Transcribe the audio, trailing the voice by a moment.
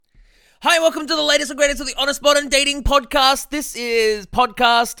Hi, welcome to the latest and greatest of the Honest Modern Dating Podcast. This is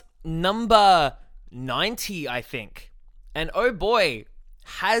podcast number 90, I think. And oh boy,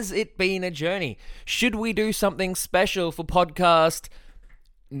 has it been a journey. Should we do something special for podcast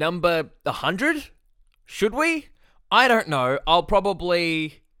number 100? Should we? I don't know. I'll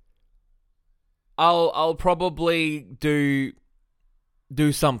probably do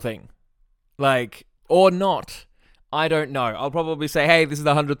something. Or not. I don't know. I'll probably say, hey, this is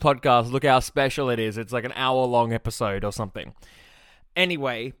the 100th podcast. Look how special it is. It's like an hour-long episode or something.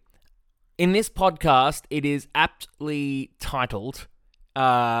 Anyway, in this podcast, it is aptly titled,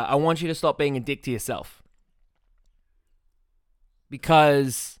 I want you to stop being a dick to yourself.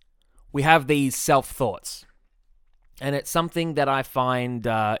 Because we have these self-thoughts. And it's something that I find,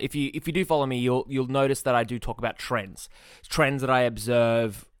 if you do follow me, you'll notice that I do talk about trends. Trends that I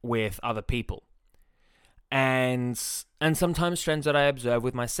observe with other people. And sometimes trends that I observe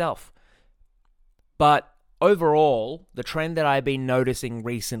with myself. But overall, the trend that I've been noticing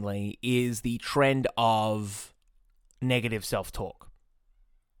recently is the trend of negative self-talk.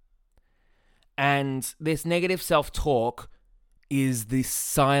 And this negative self-talk is the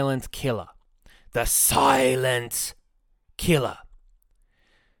silent killer. The silent killer.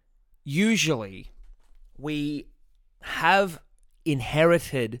 Usually, we have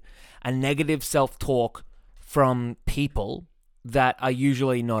inherited a negative self-talk from people that are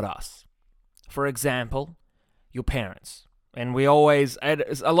usually not us. For example, your parents. And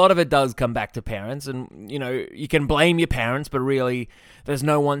a lot of it does come back to parents. And, you can blame your parents, but really, there's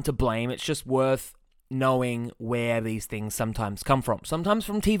no one to blame. It's just worth knowing where these things sometimes come from. Sometimes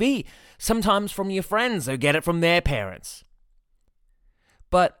from TV. Sometimes from your friends who get it from their parents.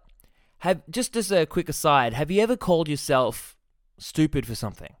 But, just as a quick aside, have you ever called yourself stupid for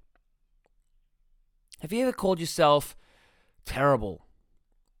something? Have you ever called yourself terrible?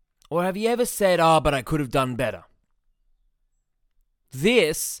 Or have you ever said, but I could have done better?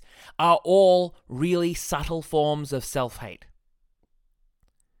 This are all really subtle forms of self-hate.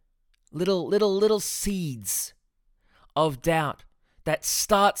 Little seeds of doubt that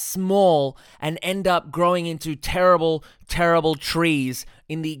start small and end up growing into terrible, terrible trees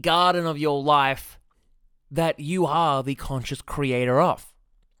in the garden of your life that you are the conscious creator of.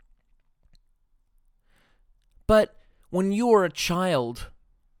 But when you were a child,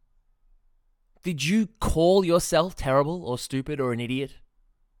 did you call yourself terrible or stupid or an idiot?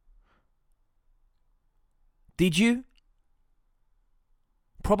 Did you?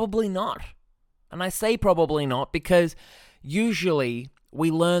 Probably not. And I say probably not because usually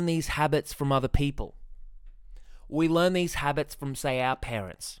we learn these habits from other people. We learn these habits from, say, our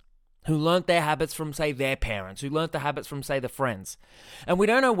parents, who learnt their habits from, say, their parents, who learnt the habits from, say, the friends. And we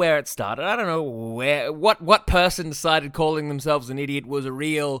don't know where it started. I don't know what person decided calling themselves an idiot was a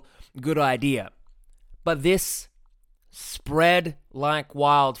real good idea. But this spread like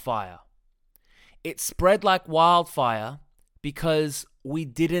wildfire. It spread like wildfire because we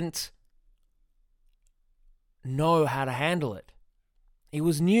didn't know how to handle it. It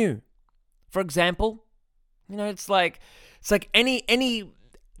was new. For example, it's like any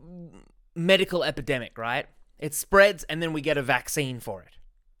medical epidemic, right? It spreads and then we get a vaccine for it.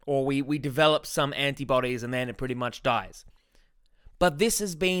 Or we develop some antibodies and then it pretty much dies. But this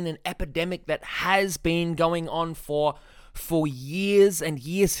has been an epidemic that has been going on for years and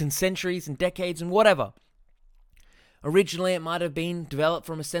years and centuries and decades and whatever. Originally, it might have been developed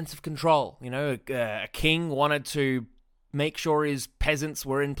from a sense of control. A king wanted to make sure his peasants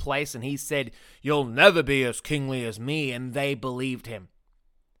were in place and he said, "You'll never be as kingly as me," and they believed him.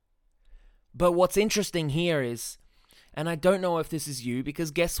 But what's interesting here is, and I don't know if this is you,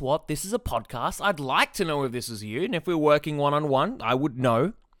 because guess what? This is a podcast. I'd like to know if this is you, and if we're working one-on-one, I would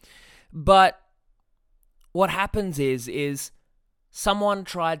know. But what happens is someone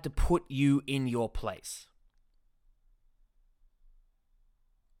tried to put you in your place.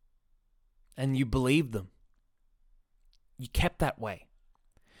 And you believed them. You kept that way.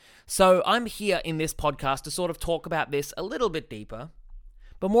 So I'm here in this podcast to sort of talk about this a little bit deeper,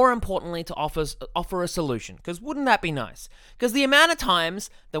 but more importantly to offer a solution. Because wouldn't that be nice? Because the amount of times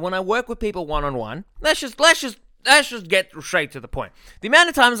that when I work with people one-on-one, let's just get straight to the point. The amount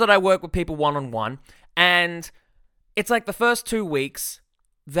of times that I work with people one-on-one, and it's like the first 2 weeks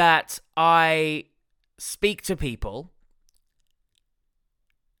that I speak to people,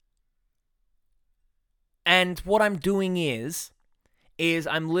 and what I'm doing is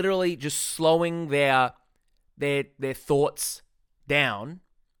I'm literally just slowing their thoughts down,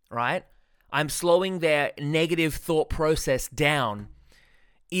 right? I'm slowing their negative thought process down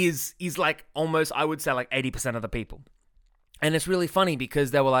is like almost, I would say, like 80% of the people. And it's really funny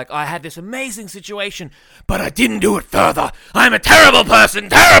because they were like, I had this amazing situation, but I didn't do it further. I'm a terrible person.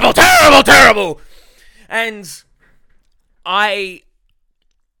 Terrible, terrible, terrible. And I'm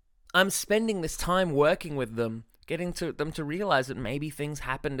spending this time working with them, getting to them to realize that maybe things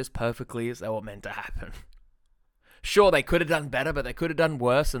happened as perfectly as they were meant to happen. Sure, they could have done better, but they could have done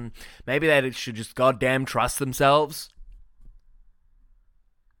worse, and maybe they should just goddamn trust themselves.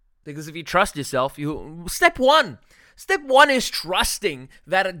 Because if you trust yourself, Step one is trusting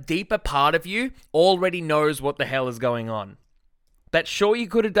that a deeper part of you already knows what the hell is going on. That sure, you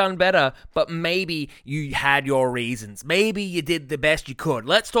could have done better, but maybe you had your reasons. Maybe you did the best you could.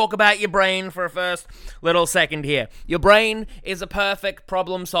 Let's talk about your brain for a first little second here. Your brain is a perfect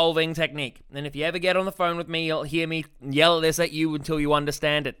problem-solving technique. And if you ever get on the phone with me, you'll hear me yell this at you until you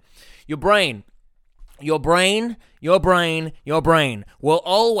understand it. Your brain will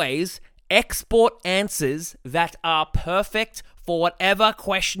always export answers that are perfect for whatever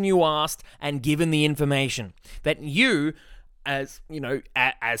question you asked and given the information. That you, as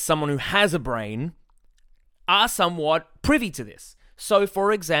someone who has a brain, are somewhat privy to this. So,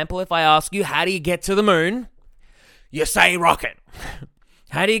 for example, if I ask you, how do you get to the moon? You say rocket.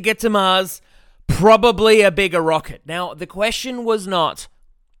 How do you get to Mars? Probably a bigger rocket. Now, the question was not,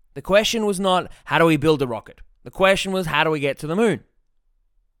 how do we build a rocket? The question was, how do we get to the moon?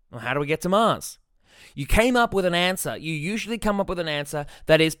 Or how do we get to Mars? You came up with an answer. You usually come up with an answer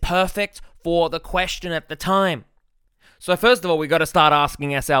that is perfect for the question at the time. So first of all, we got to start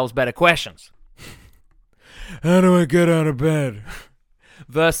asking ourselves better questions. How do I get out of bed?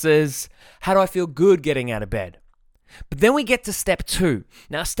 Versus, how do I feel good getting out of bed? But then we get to step 2.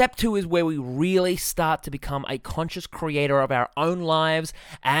 Now, step 2 is where we really start to become a conscious creator of our own lives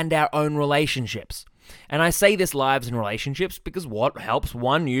and our own relationships. And I say this lives and relationships because what helps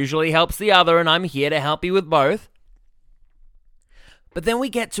one usually helps the other, and I'm here to help you with both. But then we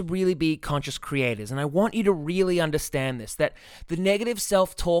get to really be conscious creators, and I want you to really understand this, that the negative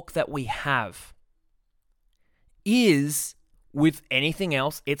self-talk that we have is, with anything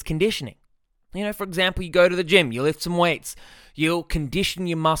else, it's conditioning. You know, for example, you go to the gym, you lift some weights, you'll condition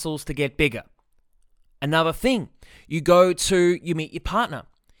your muscles to get bigger. Another thing, you meet your partner,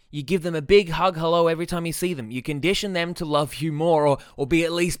 you give them a big hug hello every time you see them. You condition them to love you more or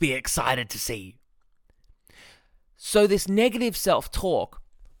at least be excited to see you. So this negative self-talk,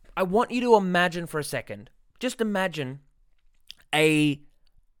 I want you to imagine for a second, just imagine a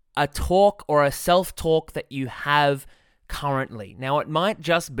talk or a self-talk that you have currently. Now, it might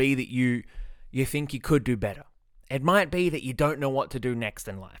just be that you think you could do better. It might be that you don't know what to do next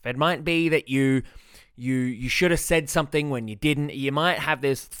in life. It might be that you should have said something when you didn't. You might have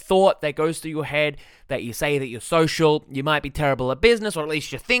this thought that goes through your head that you say that you're social. You might be terrible at business, or at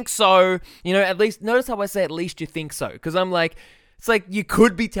least you think so. You know, at least, notice how I say at least you think so. Because I'm like, it's like you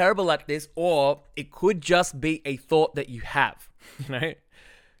could be terrible at this, or it could just be a thought that you have, you know?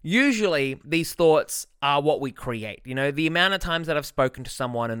 Usually, these thoughts are what we create. You know, the amount of times that I've spoken to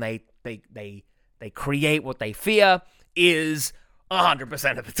someone and they create what they fear is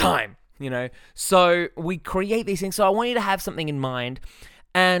 100% of the time. You know, so we create these things. So I want you to have something in mind,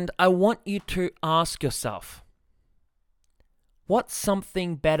 and I want you to ask yourself, what's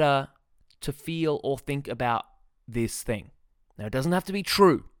something better to feel or think about this thing? Now, it doesn't have to be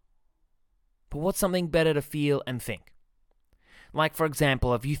true, but what's something better to feel and think? Like, for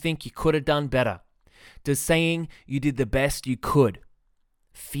example, if you think you could have done better, does saying you did the best you could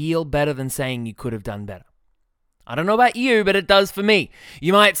feel better than saying you could have done better? I don't know about you, but it does for me.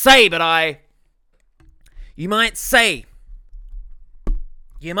 You might say, and I'm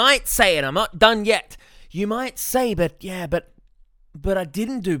not done yet. You might say, but I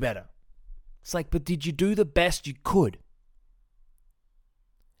didn't do better. It's like, but did you do the best you could?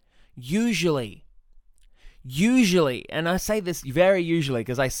 Usually, and I say this very usually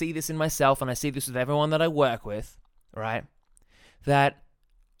because I see this in myself and I see this with everyone that I work with, right? That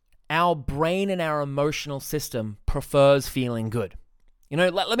our brain and our emotional system prefers feeling good. You know,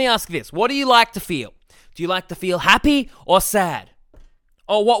 let me ask this. What do you like to feel? Do you like to feel happy or sad?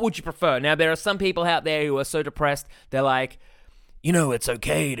 Or what would you prefer? Now, there are some people out there who are so depressed, they're like, you know, it's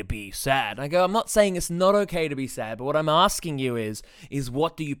okay to be sad. I go, I'm not saying it's not okay to be sad, but what I'm asking you is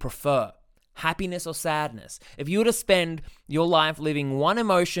what do you prefer? Happiness or sadness? If you were to spend your life living one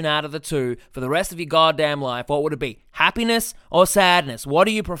emotion out of the two for the rest of your goddamn life, what would it be? Happiness or sadness? What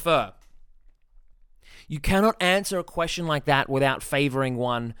do you prefer? You cannot answer a question like that without favoring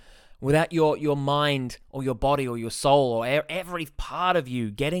one, without your mind or your body or your soul or every part of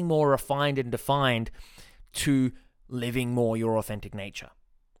you getting more refined and defined to living more your authentic nature.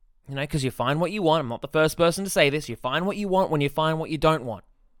 Because you find what you want. I'm not the first person to say this. You find what you want when you find what you don't want.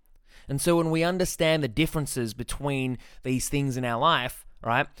 And so when we understand the differences between these things in our life,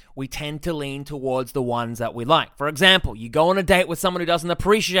 right, we tend to lean towards the ones that we like. For example, you go on a date with someone who doesn't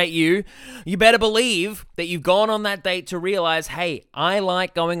appreciate you, you better believe that you've gone on that date to realize, hey, I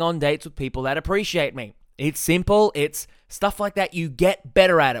like going on dates with people that appreciate me. It's simple. It's stuff like that. You get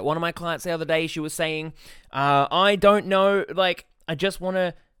better at it. One of my clients the other day, she was saying, I don't know, I just want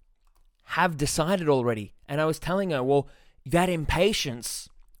to have decided already. And I was telling her, well, that impatience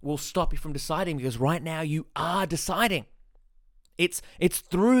will stop you from deciding because right now you are deciding. It's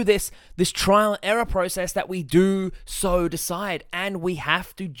through this trial and error process that we do so decide, and we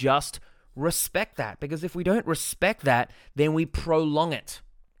have to just respect that, because if we don't respect that, then we prolong it.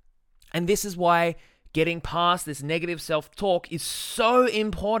 And this is why getting past this negative self-talk is so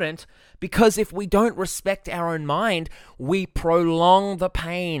important, because if we don't respect our own mind, we prolong the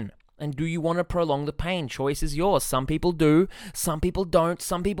pain. And do you want to prolong the pain? Choice is yours. Some people do, some people don't.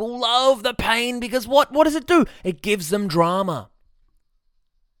 Some people love the pain because what does it do? It gives them drama.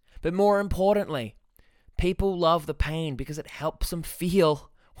 But more importantly, people love the pain because it helps them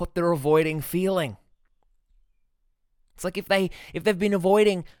feel what they're avoiding feeling. It's like if they've been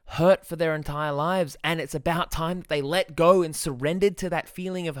avoiding hurt for their entire lives, and it's about time that they let go and surrendered to that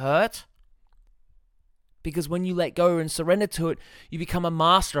feeling of hurt. Because when you let go and surrender to it, you become a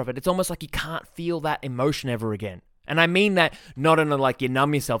master of it. It's almost like you can't feel that emotion ever again. And I mean that not in a you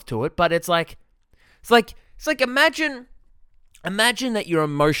numb yourself to it, but it's like imagine that your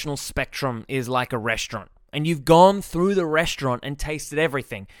emotional spectrum is like a restaurant, and you've gone through the restaurant and tasted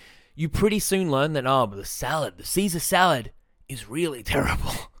everything. You pretty soon learn that the Caesar salad is really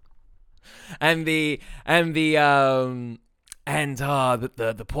terrible. and the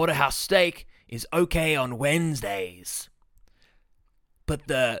porterhouse steak is okay on Wednesdays. But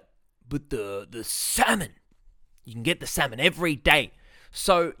the salmon, you can get the salmon every day.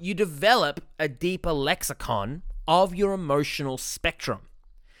 So you develop a deeper lexicon of your emotional spectrum.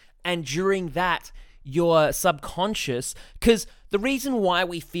 And during that, your subconscious, because the reason why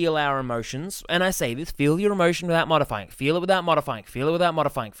we feel our emotions, and I say this, feel your emotion without modifying, feel it without modifying, feel it without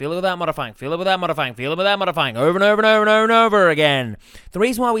modifying, feel it without modifying, feel it without modifying, feel it without modifying, over and over and over and over and over again. The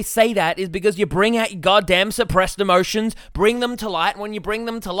reason why we say that is because you bring out your goddamn suppressed emotions, bring them to light, and when you bring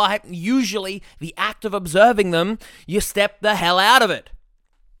them to light, usually the act of observing them, you step the hell out of it.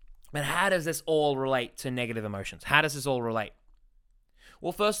 But how does this all relate to negative emotions? How does this all relate?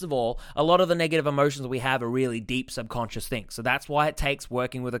 Well, first of all, a lot of the negative emotions we have are really deep subconscious things. So that's why it takes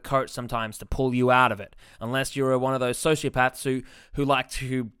working with a coach sometimes to pull you out of it. Unless you're one of those sociopaths who like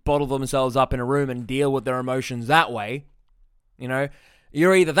to bottle themselves up in a room and deal with their emotions that way.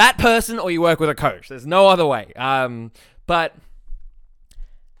 You're either that person or you work with a coach. There's no other way. But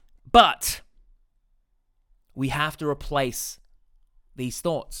we have to replace these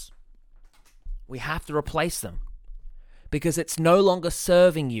thoughts. We have to replace them. Because it's no longer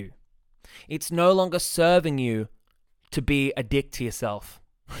serving you. It's no longer serving you to be a dick to yourself,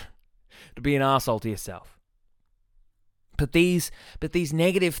 to be an arsehole to yourself. But these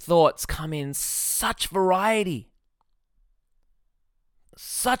negative thoughts come in such variety.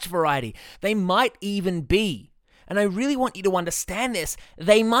 Such variety. They might even be, and I really want you to understand this,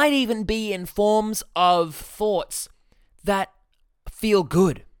 they might even be in forms of thoughts that feel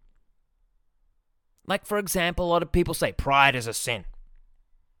good. Like, for example, a lot of people say pride is a sin.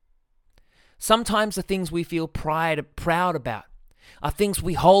 Sometimes the things we feel proud about are things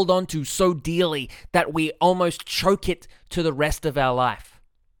we hold on to so dearly that we almost choke it to the rest of our life.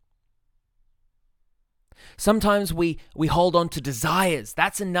 Sometimes we hold on to desires.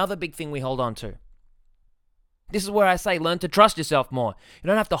 That's another big thing we hold on to. This is where I say learn to trust yourself more. You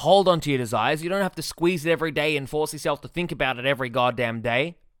don't have to hold on to your desires. You don't have to squeeze it every day and force yourself to think about it every goddamn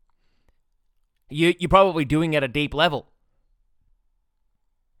day. You're probably doing it at a deep level.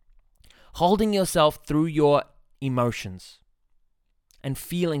 Holding yourself through your emotions and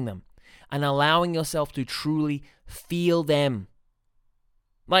feeling them and allowing yourself to truly feel them.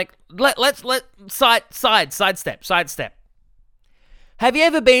 Like, let's sidestep. Have you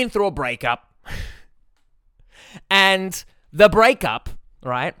ever been through a breakup? And the breakup,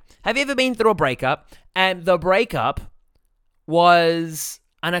 right? Have you ever been through a breakup and the breakup was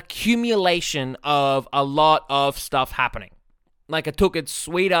an accumulation of a lot of stuff happening? Like, it took its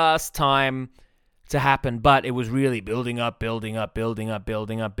sweet ass time to happen, but it was really building up. Usually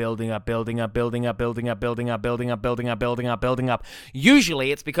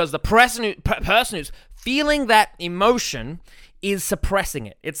it's because the person who's feeling that emotion is suppressing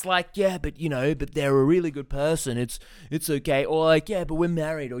it. It's like, yeah, but but they're a really good person. It's okay. Or like, yeah, but we're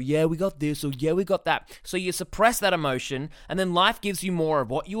married. Or yeah, we got this. Or yeah, we got that. So you suppress that emotion, and then life gives you more of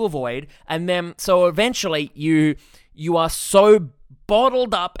what you avoid. And then, so eventually you are so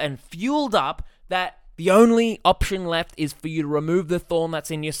bottled up and fueled up that the only option left is for you to remove the thorn that's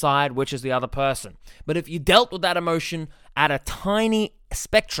in your side, which is the other person. But if you dealt with that emotion at a tiny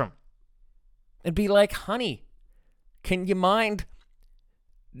spectrum, it'd be like, honey, can you mind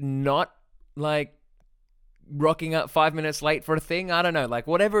not, like, rocking up 5 minutes late for a thing? I don't know, like,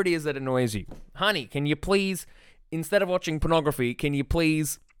 whatever it is that annoys you. Honey, can you please, instead of watching pornography, can you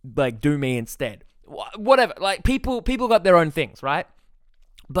please, like, do me instead? Whatever, like, people got their own things, right?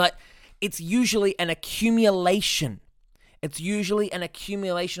 But it's usually an accumulation. It's usually an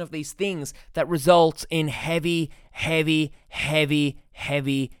accumulation of these things that results in heavy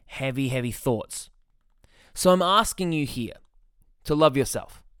thoughts. So I'm asking you here to love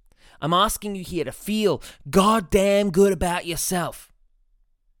yourself. I'm asking you here to feel goddamn good about yourself.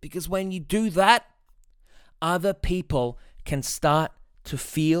 Because when you do that, other people can start to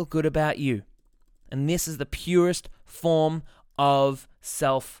feel good about you. And this is the purest form of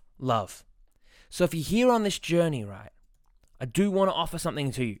self-love. So if you're here on this journey, right, I do want to offer something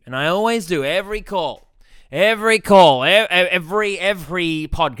to you. And I always do, every podcast.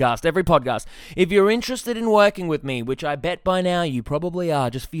 If you're interested in working with me, which I bet by now you probably are,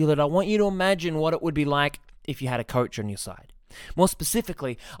 just feel it. I want you to imagine what it would be like if you had a coach on your side. More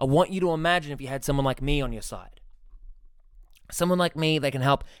specifically, I want you to imagine if you had someone like me on your side. Someone like me that can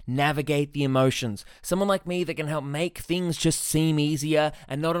help navigate the emotions. Someone like me that can help make things just seem easier,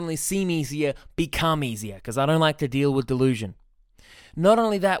 and not only seem easier, become easier, because I don't like to deal with delusion. Not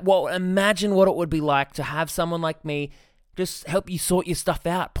only that, imagine what it would be like to have someone like me just help you sort your stuff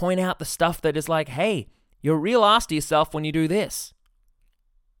out, point out the stuff that is like, hey, you're a real ass to yourself when you do this.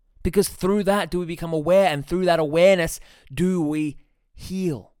 Because through that do we become aware, and through that awareness do we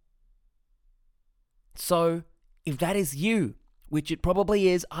heal. So if that is you, which it probably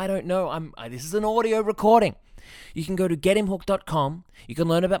is, I don't know, this is an audio recording. You can go to gethimhooked.com, you can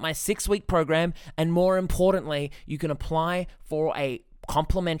learn about my 6-week program, and more importantly, you can apply for a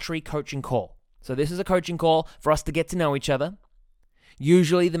complimentary coaching call. So this is a coaching call for us to get to know each other.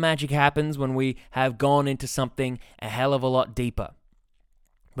 Usually the magic happens when we have gone into something a hell of a lot deeper.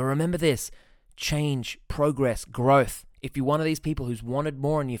 But remember this, change, progress, growth, if you're one of these people who's wanted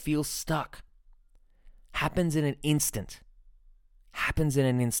more and you feel stuck, happens in an instant.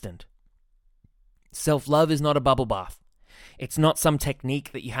 Self-love is not a bubble bath. It's not some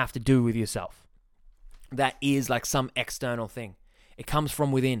technique that you have to do with yourself. That is like some external thing. It comes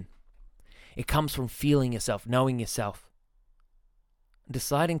from within. It comes from feeling yourself, knowing yourself, and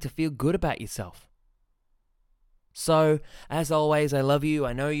deciding to feel good about yourself. So, as always, I love you,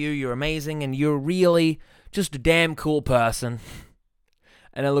 I know you, you're amazing, and you're really just a damn cool person.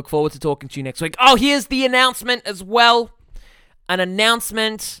 And I look forward to talking to you next week. Oh, here's the announcement as well. An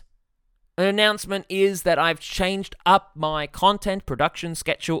announcement is that I've changed up my content production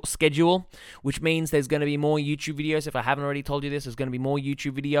schedule, which means there's going to be more YouTube videos. If I haven't already told you this, there's going to be more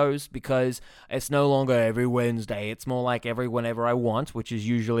YouTube videos because it's no longer every Wednesday. It's more like every whenever I want, which is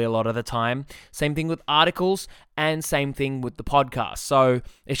usually a lot of the time. Same thing with articles and same thing with the podcast. So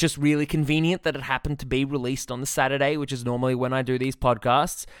it's just really convenient that it happened to be released on the Saturday, which is normally when I do these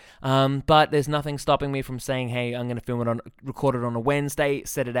podcasts. But there's nothing stopping me from saying, hey, I'm going to record it on a Wednesday,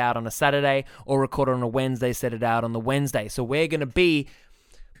 set it out on a Saturday, or record it on a Wednesday, set it out on the Wednesday. So we're going to be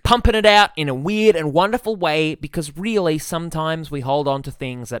pumping it out in a weird and wonderful way because really sometimes we hold on to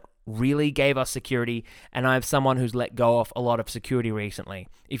things that really gave us security, and I'm someone who's let go of a lot of security recently.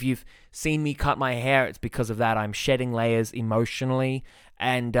 If you've seen me cut my hair, it's because of that. I'm shedding layers emotionally,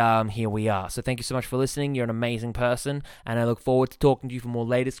 and here we are. So thank you so much for listening. You're an amazing person, and I look forward to talking to you for more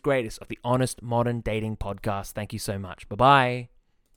latest greatest of the Honest Modern Dating Podcast. Thank you so much. Bye-bye.